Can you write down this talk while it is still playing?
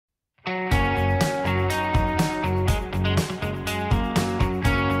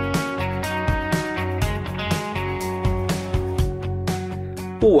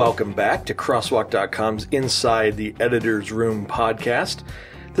Well, welcome back to Crosswalk.com's Inside the Editor's Room podcast.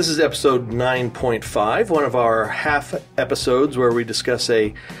 This is episode 9.5, one of our half episodes where we discuss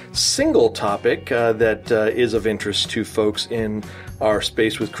a single topic that is of interest to folks in our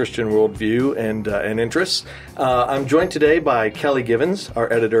space with Christian worldview and interests. I'm joined today by Kelly Givens,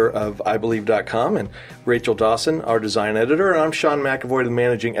 our editor of IBelieve.com, and Rachel Dawson, our design editor, and I'm Sean McAvoy, the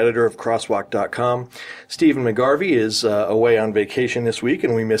managing editor of Crosswalk.com. Stephen McGarvey is away on vacation this week,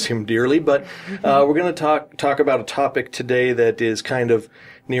 and we miss him dearly, but we're going to talk about a topic today that is kind of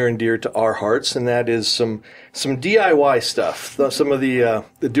near and dear to our hearts, and that is some DIY stuff, some of the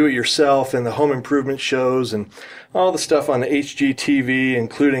do-it-yourself and the home improvement shows and all the stuff on the HGTV,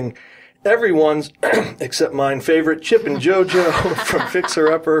 including everyone's, except mine, favorite Chip and JoJo from Fixer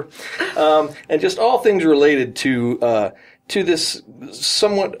Upper, and just all things related to this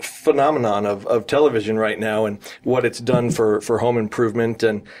somewhat phenomenon of television right now and what it's done for home improvement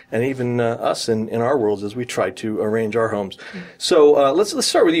and even us in our worlds as we try to arrange our homes. So let's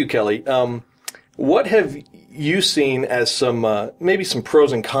start with you, Kelly. What have you seen as some maybe some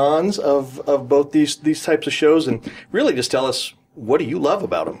pros and cons of both these types of shows, and really just tell us, what do you love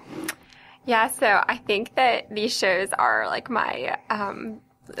about them? Yeah, so I think that these shows are like my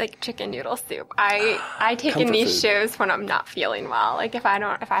like chicken noodle soup. I take in these shows when I'm not feeling well. Like if I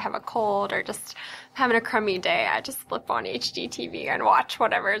have a cold or just having a crummy day, I just flip on HGTV and watch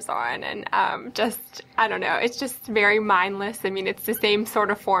whatever's on, and I don't know, it's just very mindless. I mean, it's the same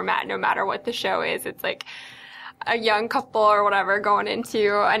sort of format no matter what the show is. It's like a young couple or whatever going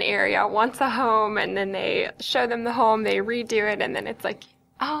into an area, wants a home, and then they show them the home, they redo it, and then it's like,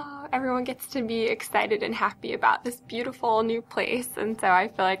 oh, everyone gets to be excited and happy about this beautiful new place. And so I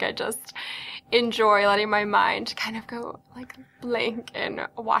feel like I just enjoy letting my mind kind of go like blank and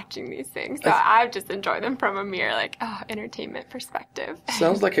watching these things. So I just enjoy them from a mere entertainment perspective.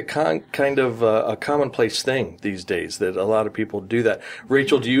 Sounds like a kind of a commonplace thing these days that a lot of people do that.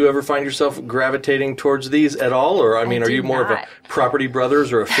 Rachel, do you ever find yourself gravitating towards these at all, or I mean, are you more of a Property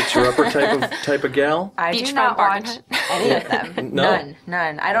Brothers or a Fixer Upper type of gal? I do not watch any of them. No.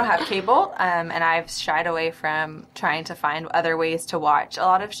 None. I don't have cable, and I've shied away from trying to find other ways to watch a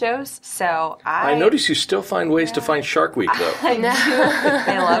lot of shows. So I notice you still find ways to find Shark Week, though. I know.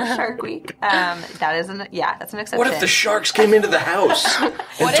 I love Shark Week. That's an exception. What if the sharks came into the house and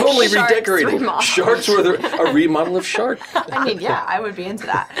totally redecorated? Sharks were a remodel of Shark. I mean, yeah, I would be into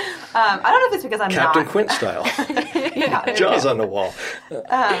that. I don't know if it's because I'm Captain not. Quint style. Yeah, Jaws on the wall.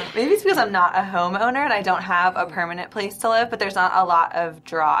 Maybe it's because I'm not a homeowner and I don't have a permanent place to live, but there's not a lot of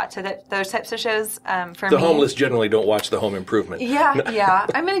draw to those types of shows for me. The homeless generally don't watch the home improvement. Yeah.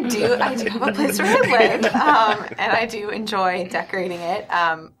 I mean, I do have a place where I live, and I do enjoy decorating it.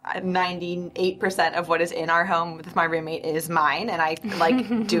 98% of what is in our home with my roommate is mine, and I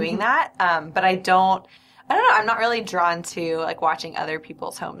like doing that. But I don't know. I'm not really drawn to like watching other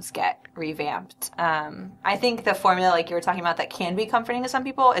people's homes get revamped. I think the formula, like you were talking about, that can be comforting to some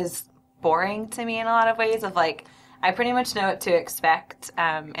people is boring to me in a lot of ways. Of like, I pretty much know what to expect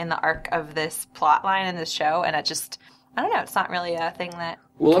in the arc of this plot line in this show, and I don't know. It's not really a thing that.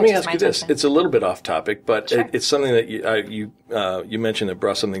 Well, let me ask you this. It's a little bit off topic, but sure. It's something that you mentioned that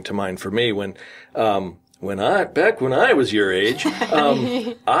brought something to mind for me when back when I was your age,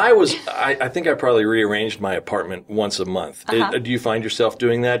 I think I probably rearranged my apartment once a month. Uh-huh. Do you find yourself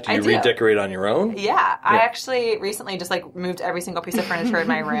doing that? Do you redecorate on your own? Yeah. I actually recently just like moved every single piece of furniture in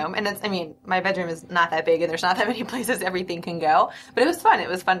my room, and my bedroom is not that big and there's not that many places everything can go, but it was fun. It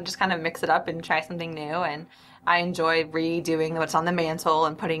was fun to just kind of mix it up and try something new, and I enjoy redoing what's on the mantle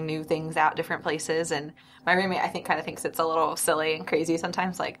and putting new things out different places. And my roommate, I think, kind of thinks it's a little silly and crazy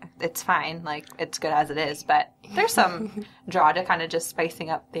sometimes. Like, it's fine. Like, it's good as it is. But there's some draw to kind of just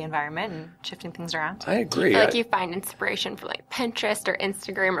spicing up the environment and shifting things around. I agree. Like, you find inspiration from, like, Pinterest or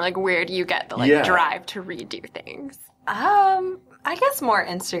Instagram, or, like, where do you get the, drive to redo things? I guess more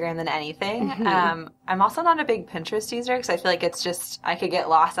Instagram than anything. Mm-hmm. I'm also not a big Pinterest user because I feel like it's just, I could get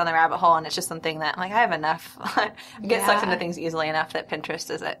lost down the rabbit hole, and it's just something that, like, I have enough. I get sucked into things easily enough that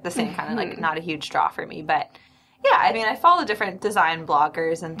Pinterest is the same kind of, like, not a huge draw for me. But, yeah, I mean, I follow different design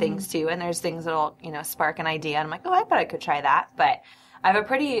bloggers and things, too, and there's things that'll, spark an idea, and I'm like, oh, I bet I could try that. But I have a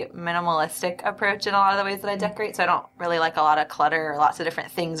pretty minimalistic approach in a lot of the ways that I decorate, so I don't really like a lot of clutter or lots of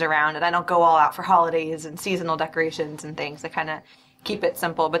different things around, and I don't go all out for holidays and seasonal decorations and things. I kind of keep it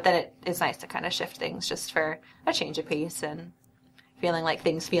simple, but then it's nice to kind of shift things just for a change of pace and feeling like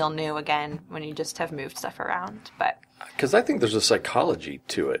things feel new again when you just have moved stuff around. But because I think there's a psychology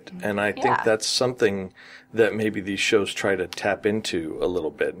to it, and I think that's something that maybe these shows try to tap into a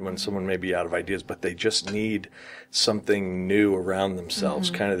little bit when someone may be out of ideas, but they just need something new around themselves,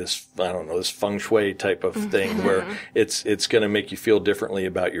 kind of this, I don't know, this feng shui type of thing where it's going to make you feel differently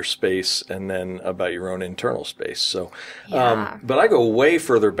about your space and then about your own internal space. So, but I go way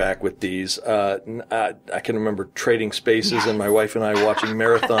further back with these. I can remember Trading Spaces and my wife and I watching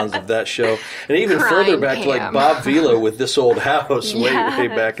marathons of that show, and even further back to like Bob Vila with This Old House way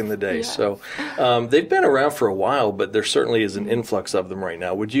back in the day. So they've been around for a while, but there certainly is an influx of them right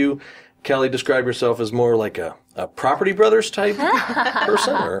now. Would you, Kelly, describe yourself as more like a Property Brothers type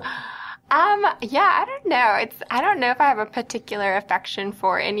person? Or? I don't know. I don't know if I have a particular affection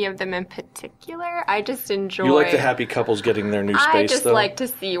for any of them in particular. I just enjoy. You like the happy couples getting their new space, I just though? like to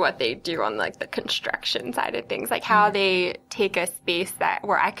see what they do on like the construction side of things, like how they take a space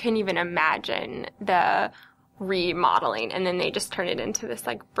where I couldn't even imagine the remodeling, and then they just turn it into this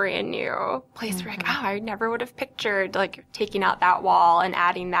like brand new place where like, oh, I never would have pictured like taking out that wall and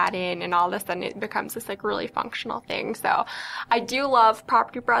adding that in, and all of a sudden it becomes this like really functional thing. So I do love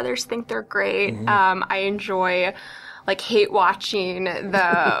Property Brothers, think they're great. I enjoy hate watching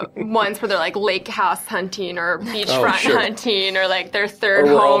the ones where they're like lake house hunting or beachfront hunting, or like their third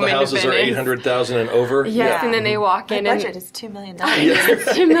home. All the houses are 800,000 and over. Yes, and then they walk in. My budget is $2 million.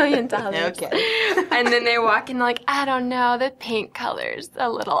 It's $2 million. Okay. And then they walk in like, I don't know, the paint color's a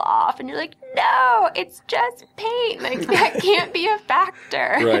little off, and you're like, no, it's just paint. Like that can't be a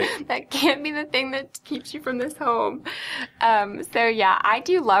factor. Right. That can't be the thing that keeps you from this home. So yeah, I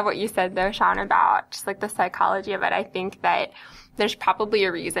do love what you said though, Sean, about just like the psychology of it. I think that there's probably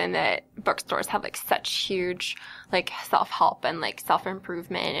a reason that bookstores have like such huge like self-help and like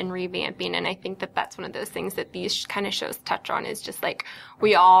self-improvement and revamping. And I think that that's one of those things that these kind of shows touch on, is just like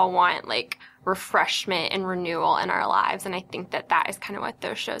we all want like refreshment and renewal in our lives. And I think that that is kind of what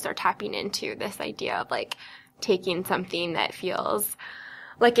those shows are tapping into, this idea of like taking something that feels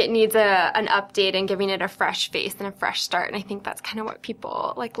like it needs an update and giving it a fresh face and a fresh start. And I think that's kind of what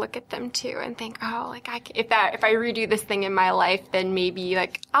people like look at them too and think, oh, like if I redo this thing in my life, then maybe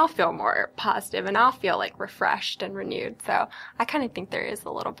like I'll feel more positive and I'll feel like refreshed and renewed. So I kind of think there is a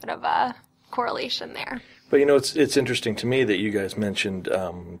little bit of a correlation there. But, it's interesting to me that you guys mentioned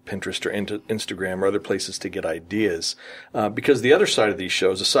Pinterest or Instagram or other places to get ideas, because the other side of these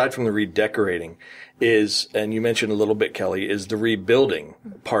shows, aside from the redecorating, is, and you mentioned a little bit, Kelly, is the rebuilding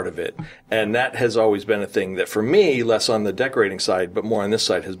part of it. And that has always been a thing that for me, less on the decorating side, but more on this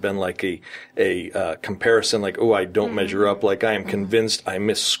side, has been like a comparison, like, oh, I don't measure up. Like, I am convinced I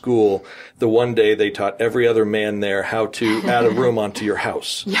missed school the one day they taught every other man there how to add a room onto your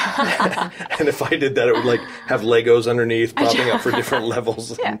house. And if I did that, it would like have Legos underneath popping up for different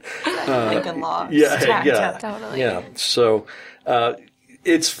levels. Lincoln Logs. Totally. Yeah. So,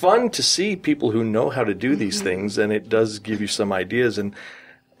 it's fun to see people who know how to do these things, and it does give you some ideas. And,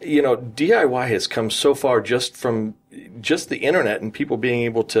 DIY has come so far just from just the internet and people being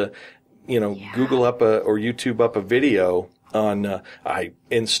able to, Google up or YouTube up a video on, I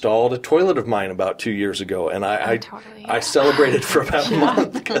installed a toilet of mine about 2 years ago, and I celebrated for about a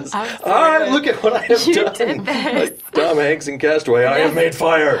month because, look at what I have done. Like Tom Hanks in Castaway, I have made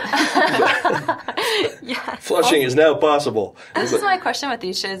fire. Flushing is now possible. This is my question with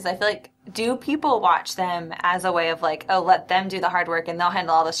these shows. I feel like, do people watch them as a way of like, oh, let them do the hard work and they'll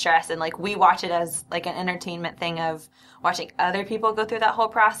handle all the stress, and like we watch it as like an entertainment thing of watching other people go through that whole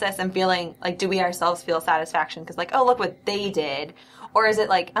process and feeling like, do we ourselves feel satisfaction because like, oh, look what they did? Or is it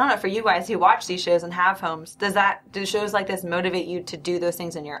like, I don't know, for you guys who watch these shows and have homes, do shows like this motivate you to do those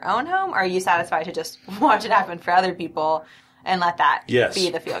things in your own home? Or are you satisfied to just watch it happen for other people and let that be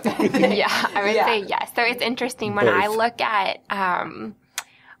the feel good thing? Yeah, I would say yes. So it's interesting when I look at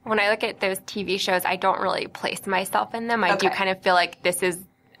those TV shows, I don't really place myself in them. I do kind of feel like this is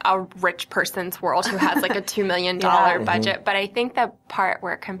a rich person's world who has like a $2 million budget. But I think the part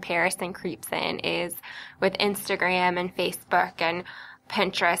where comparison creeps in is with Instagram and Facebook and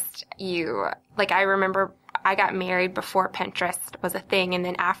Pinterest. I remember I got married before Pinterest was a thing, and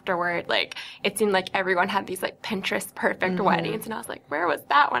then afterward, like, it seemed like everyone had these like Pinterest perfect weddings, and I was like, where was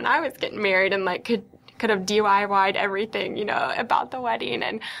that when I was getting married and like could have DIY'd everything, about the wedding.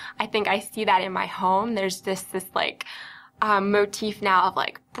 And I think I see that in my home. There's this like motif now of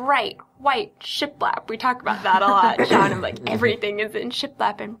like bright white shiplap. We talk about that a lot, Sean, of like everything is in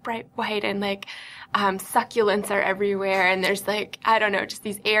shiplap and bright white, and like succulents are everywhere, and there's like, I don't know, just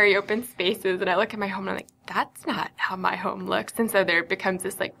these airy open spaces. And I look at my home and I'm like, that's not how my home looks. And so there becomes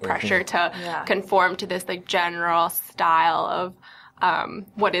this like pressure to conform to this like general style of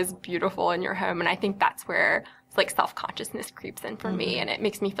what is beautiful in your home. And I think that's where like self-consciousness creeps in for me, and it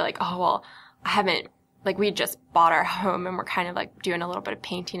makes me feel like, oh, well, I haven't like we just bought our home and we're kind of like doing a little bit of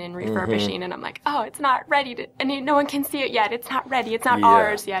painting and refurbishing and I'm like, oh, it's not ready to, and no one can see it yet. It's not ready. It's not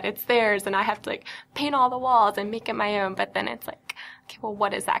ours yet. It's theirs. And I have to like paint all the walls and make it my own. But then it's like, okay, well,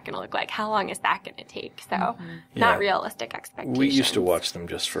 what is that going to look like? How long is that going to take? So not realistic expectations. We used to watch them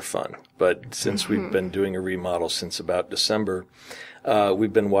just for fun. But since we've been doing a remodel since about December,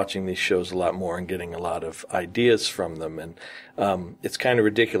 we've been watching these shows a lot more and getting a lot of ideas from them. And it's kind of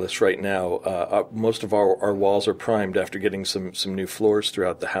ridiculous right now. Most of our walls are primed after getting some new floors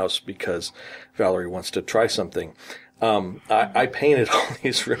throughout the house because Valerie wants to try something. I painted all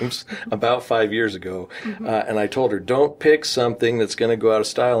these rooms about 5 years ago, and I told her, don't pick something that's going to go out of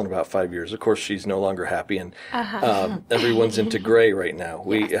style in about 5 years. Of course, she's no longer happy, and everyone's into gray right now.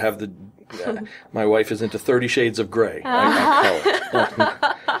 We have my wife is into 30 Shades of Gray, I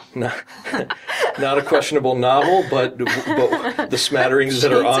call it. Not a questionable novel, but the smatterings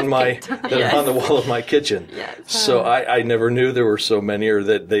that are on are on the wall of my kitchen. Yes. So I never knew there were so many, or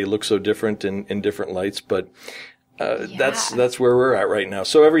that they look so different in different lights, but that's where we're at right now.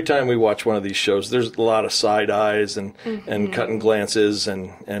 So every time we watch one of these shows, there's a lot of side eyes and cutting glances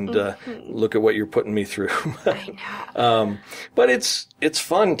and look at what you're putting me through. I know. But it's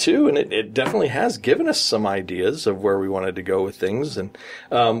fun too, and it definitely has given us some ideas of where we wanted to go with things. And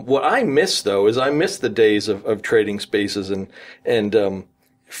what I miss though is I miss the days of trading spaces and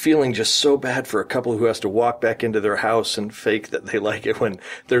feeling just so bad for a couple who has to walk back into their house and fake that they like it when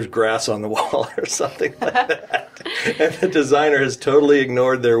there's grass on the wall or something like that. And the designer has totally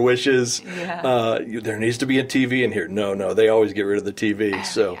ignored their wishes. Yeah. There needs to be a TV in here. No, they always get rid of the TV.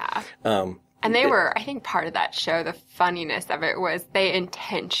 So, and they were, I think part of that show, the funniness of it was they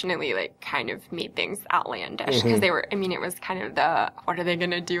intentionally like kind of made things outlandish because they were, I mean, it was kind of what are they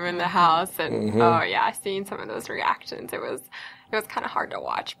going to do in the house? And seeing some of those reactions, it was kind of hard to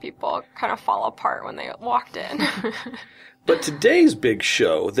watch people kind of fall apart when they walked in. But today's big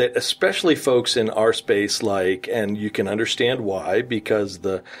show that especially folks in our space like, and you can understand why, because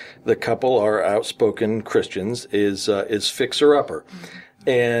the couple are outspoken Christians, is Fixer Upper.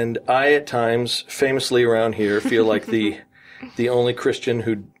 And I at times, famously around here, feel like the only Christian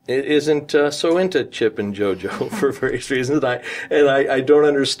who isn't so into Chip and JoJo for various reasons. I don't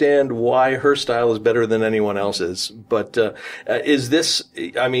understand why her style is better than anyone else's. But is this,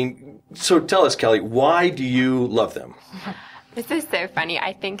 I mean, so tell us, Kelly, why do you love them? This is so funny.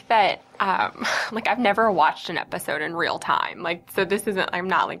 I think that, like, I've never watched an episode in real time. Like, so this isn't, I'm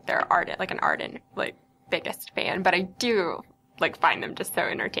not like an ardent, like, biggest fan, but I do, like, find them just so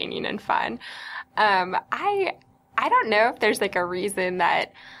entertaining and fun. I don't know if there's like a reason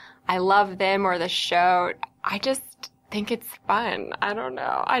that I love them or the show. I just think it's fun. I don't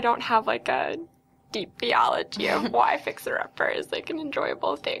know. I don't have like a deep theology of why Fixer Upper is like an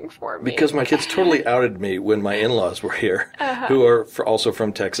enjoyable thing for me. Because my kids totally outed me when my in-laws were here, who are also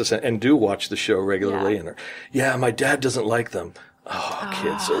from Texas and do watch the show regularly. And my dad doesn't like them. Oh,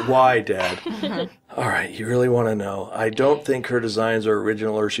 kids. So why, Dad? All right, you really want to know. I don't think her designs are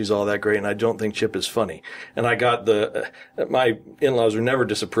original or she's all that great, and I don't think Chip is funny. And I got my in-laws were never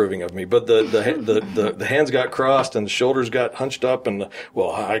disapproving of me, but the hands got crossed and the shoulders got hunched up, and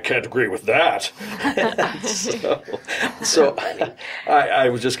I can't agree with that. so I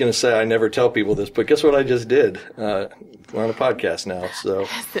was just going to say I never tell people this, but guess what I just did? We're on a podcast now, so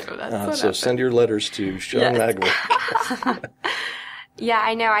send your letters to Sean Magler. Yeah,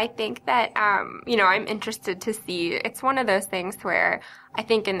 I know. I think that, I'm interested to see. It's one of those things where I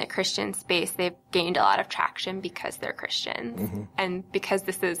think in the Christian space, they've gained a lot of traction because they're Christians and because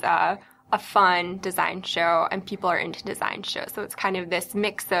this is a fun design show and people are into design shows. So it's kind of this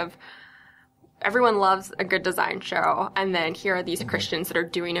mix of everyone loves a good design show. And then here are these Christians that are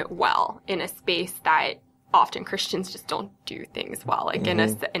doing it well in a space that often Christians just don't do things well. Like in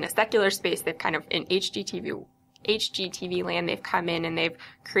a secular space, they've kind of in HGTV land, they've come in and they've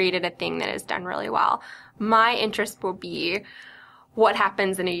created a thing that is done really well. My interest will be what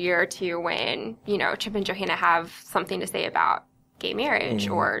happens in a year or two when, Chip and Johanna have something to say about gay marriage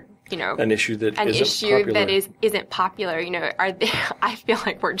or, an issue that isn't popular. Are they, I feel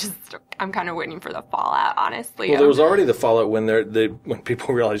like I'm kind of waiting for the fallout, honestly. Well, there was already the fallout when when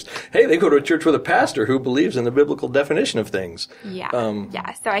people realized, hey, they go to a church with a pastor who believes in the biblical definition of things. Yeah.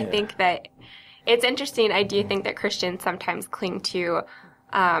 So I think that it's interesting. I do think that Christians sometimes cling to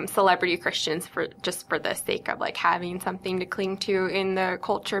celebrity Christians for the sake of like having something to cling to in the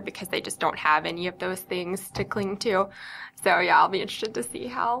culture because they just don't have any of those things to cling to. So I'll be interested to see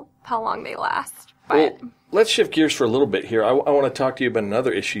how long they last. But let's shift gears for a little bit here. I want to talk to you about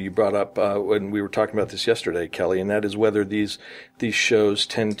another issue you brought up when we were talking about this yesterday, Kelly, and that is whether these shows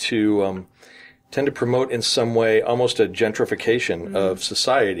tend to tend to promote in some way almost a gentrification of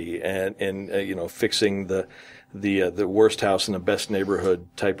society and fixing the worst house in the best neighborhood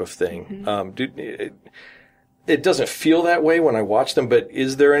type of thing. It doesn't feel that way when I watch them, but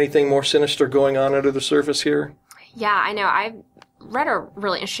is there anything more sinister going on under the surface here? Yeah, I know. I read a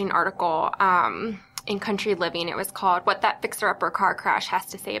really interesting article in Country Living. It was called "What That Fixer-Upper Car Crash Has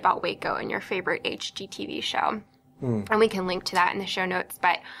to Say About Waco" and your favorite HGTV show. And we can link to that in the show notes.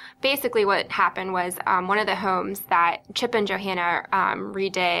 But basically what happened was one of the homes that Chip and Johanna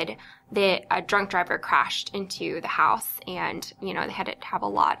redid, a drunk driver crashed into the house, and, they had to have a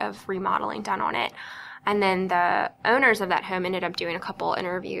lot of remodeling done on it. And then the owners of that home ended up doing a couple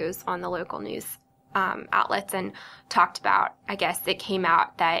interviews on the local news outlets and talked about, I guess it came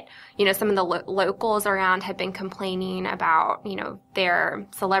out that, some of the locals around had been complaining about, their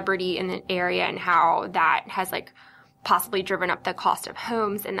celebrity in the area and how that has possibly driven up the cost of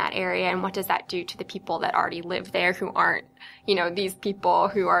homes in that area. And what does that do to the people that already live there who aren't, these people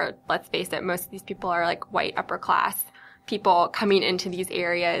who are, let's face it, most of these people are white upper class people coming into these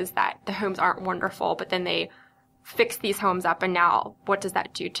areas that the homes aren't wonderful, but then they fix these homes up. And now what does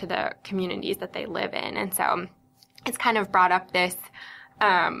that do to the communities that they live in? And so it's kind of brought up this,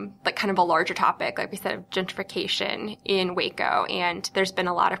 kind of a larger topic, like we said, of gentrification in Waco. And there's been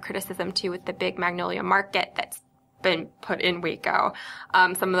a lot of criticism too with the big Magnolia Market that's been put in Waco.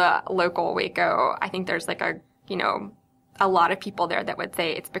 Some of the local Waco, I think there's a lot of people there that would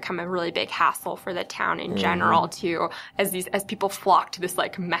say it's become a really big hassle for the town in general as people flock to this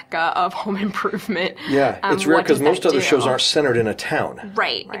mecca of home improvement. Yeah, it's rare because most other shows aren't centered in a town.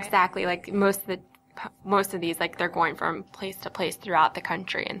 Right. Exactly. Most of these, they're going from place to place throughout the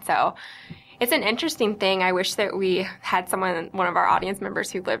country. And so it's an interesting thing. I wish that we had one of our audience members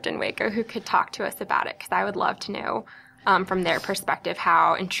who lived in Waco who could talk to us about it, because I would love to know from their perspective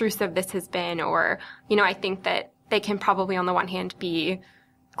how intrusive this has been. Or, I think that they can probably on the one hand be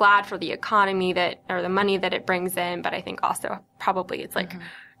glad for the economy or the money that it brings in, but I think also probably it's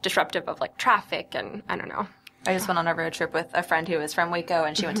disruptive of traffic, and I don't know. I just went on a road trip with a friend who was from Waco,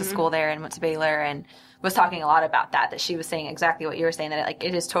 and she went to school there and went to Baylor, and was talking a lot about that she was saying exactly what you were saying, that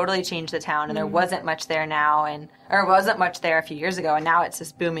it has totally changed the town, and there wasn't much there now, or wasn't much there a few years ago, and now it's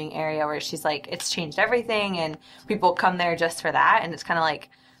this booming area where she's it's changed everything, and people come there just for that, and it's kind of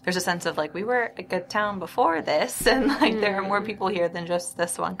there's a sense of we were a good town before this, and there are more people here than just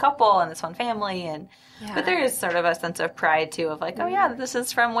this one couple and this one family, and but there is sort of a sense of pride too of oh yeah, this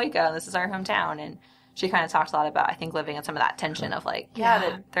is from Waco, and this is our hometown. And she kind of talked a lot about, I think, living in some of that tension of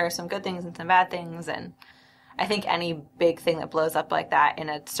that there are some good things and some bad things. And I think any big thing that blows up like that in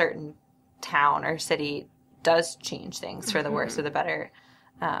a certain town or city does change things for the worse or the better.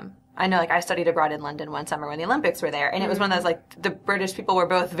 I know, I studied abroad in London one summer when the Olympics were there, and it was one of those, the British people were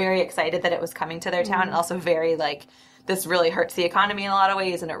both very excited that it was coming to their town, and also very, this really hurts the economy in a lot of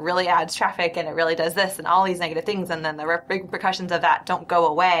ways, and it really adds traffic, and it really does this, and all these negative things, and then the repercussions of that don't go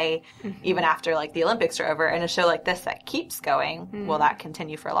away even after, the Olympics are over. And a show like this that keeps going, will that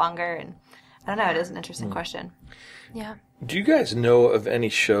continue for longer? And I don't know, it is an interesting question. Yeah. Do you guys know of any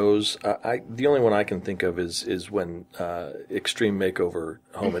shows? The only one I can think of is when Extreme Makeover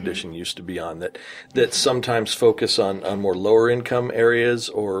Home Edition used to be on, that sometimes focus on more lower income areas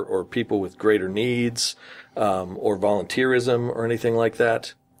or people with greater needs or volunteerism or anything like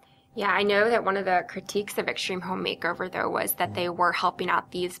that. Yeah, I know that one of the critiques of Extreme Home Makeover, though, was that they were helping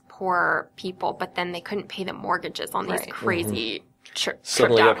out these poor people, but then they couldn't pay the mortgages on these crazy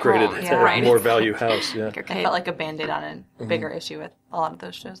suddenly upgraded a more value house. Yeah, it felt like a Band-Aid on a bigger issue with a lot of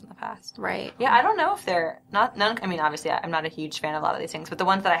those shows in the past. Right. Yeah, I don't know if they're none. I mean, obviously, I'm not a huge fan of a lot of these things, but the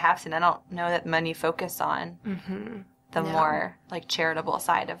ones that I have seen, I don't know that many focus on the more charitable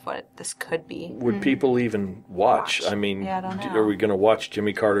side of what this could be. Would people even watch? I mean, I don't know. Are we going to watch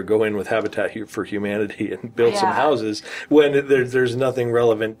Jimmy Carter go in with Habitat for Humanity and build some houses when there's nothing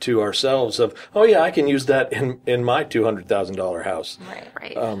relevant to ourselves of, oh yeah, I can use that in my $200,000 house.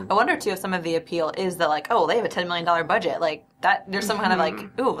 Right. I wonder too if some of the appeal is that they have a $10 million budget, that there's some kind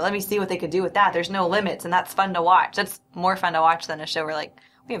of ooh, let me see what they could do with that. There's no limits, and that's fun to watch. That's more fun to watch than a show where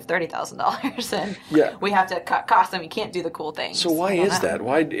we have $30,000 and we have to cut costs and we can't do the cool things. So why is that?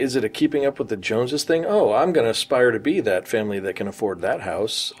 Why is it a keeping up with the Joneses thing? Oh, I'm going to aspire to be that family that can afford that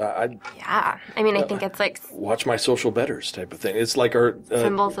house. I think it's watch my social betters type of thing. It's like our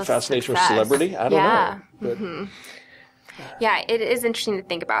fascination with celebrity. I don't know. Yeah, it is interesting to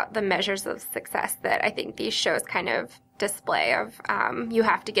think about the measures of success that I think these shows kind of display of you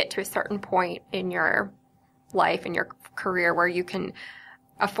have to get to a certain point in your life and your career where you can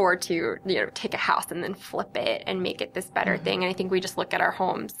afford to, take a house and then flip it and make it this better thing. And I think we just look at our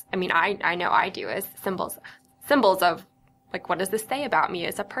homes. I mean, I know I do, as symbols of, like, what does this say about me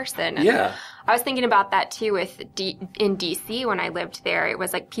as a person? And yeah. I was thinking about that too in DC when I lived there. It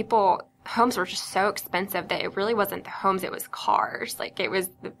was like homes were just so expensive that it really wasn't the homes, it was cars. Like, it was,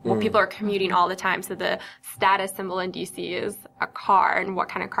 people are commuting all the time. So the status symbol in DC is a car, and what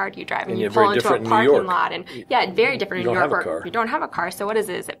kind of car do you drive? And you pull into a parking lot, and very different in New York where you don't have a car. So what is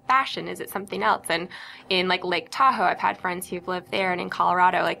it? Is it fashion? Is it something else? And in like Lake Tahoe, I've had friends who've lived there, and in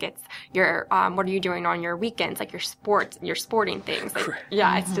Colorado, like, it's your, what are you doing on your weekends? Like your sporting things. Like,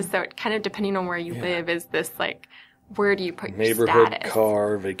 it's just so kind of depending on where you live is this like, where do you put neighborhood, your status?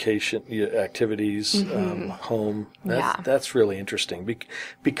 car, vacation activities, home? That's really interesting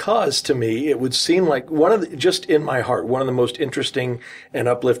because to me it would seem like just in my heart, one of the most interesting and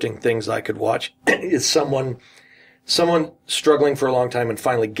uplifting things I could watch is someone struggling for a long time and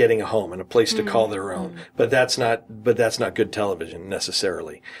finally getting a home and a place to call their own. But that's not good television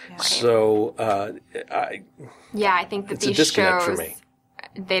necessarily. Yeah. So I think that it's a disconnect for me.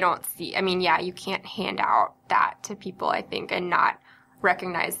 They don't see, you can't hand out that to people, I think, and not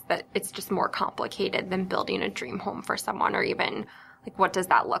recognize that it's just more complicated than building a dream home for someone, or even like, what does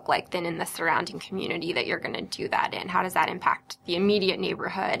that look like then in the surrounding community that you're going to do that in? How does that impact the immediate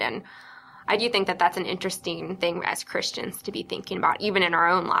neighborhood? And I do think that that's an interesting thing as Christians to be thinking about, even in our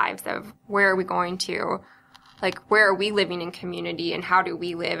own lives, of where are we going to, like, where are we living in community, and how do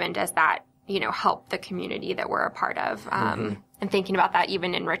we live, and does that, help the community that we're a part of? And thinking about that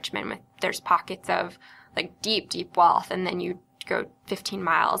even in Richmond, there's pockets of like deep, deep wealth, and then you go 15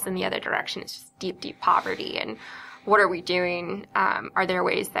 miles in the other direction, it's just deep, deep poverty. And what are we doing? Are there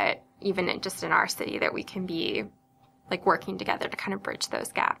ways that even just in our city that we can be like working together to kind of bridge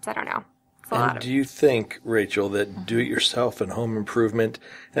those gaps? I don't know. And do you think, Rachel, that do-it-yourself and home improvement,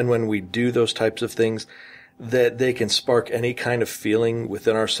 and when we do those types of things, that they can spark any kind of feeling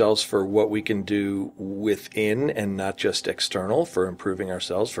within ourselves for what we can do within and not just external, for improving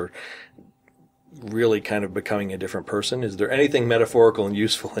ourselves, for really kind of becoming a different person? Is there anything metaphorical and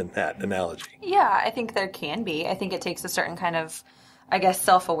useful in that analogy? Yeah, I think there can be. I think it takes a certain kind of,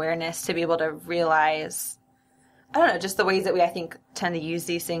 self-awareness to be able to realize, just the ways that we, I think, tend to use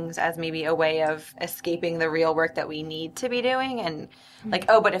these things as maybe a way of escaping the real work that we need to be doing. And like,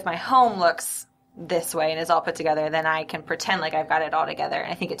 but if my home looks this way and is all put together, then I can pretend like I've got it all together. And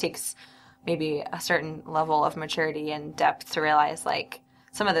I think it takes maybe a certain level of maturity and depth to realize, like,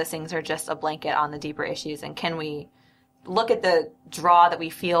 some of those things are just a blanket on the deeper issues. And can we look at the draw that we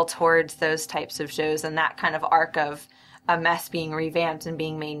feel towards those types of shows and that kind of arc of a mess being revamped and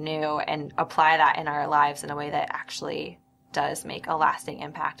being made new, and apply that in our lives in a way that actually does make a lasting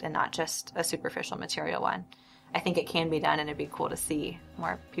impact and not just a superficial material one? I think it can be done, and it'd be cool to see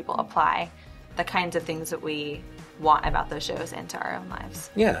more people apply the kinds of things that we want about those shows into our own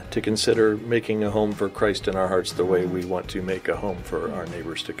lives. Yeah, to consider making a home for Christ in our hearts the way we want to make a home for our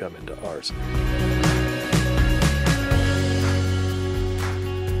neighbors to come into ours.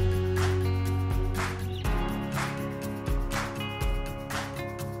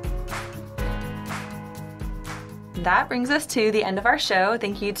 That brings us to the end of our show.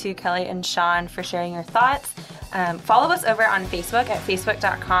 Thank you to Kelly and Sean for sharing your thoughts. Follow us over on Facebook at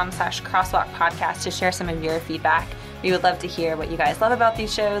facebook.com/crosswalkpodcast to share some of your feedback. We would love to hear what you guys love about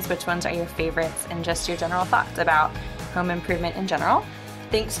these shows, which ones are your favorites, and just your general thoughts about home improvement in general.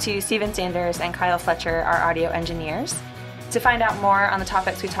 Thanks to Steven Sanders and Kyle Fletcher, our audio engineers. To find out more on the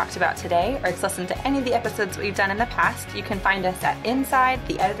topics we talked about today, or to listen to any of the episodes we've done in the past, you can find us at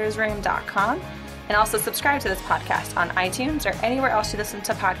InsideTheEditorsRoom.com. And also subscribe to this podcast on iTunes or anywhere else you listen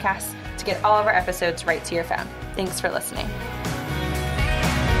to podcasts to get all of our episodes right to your phone. Thanks for listening.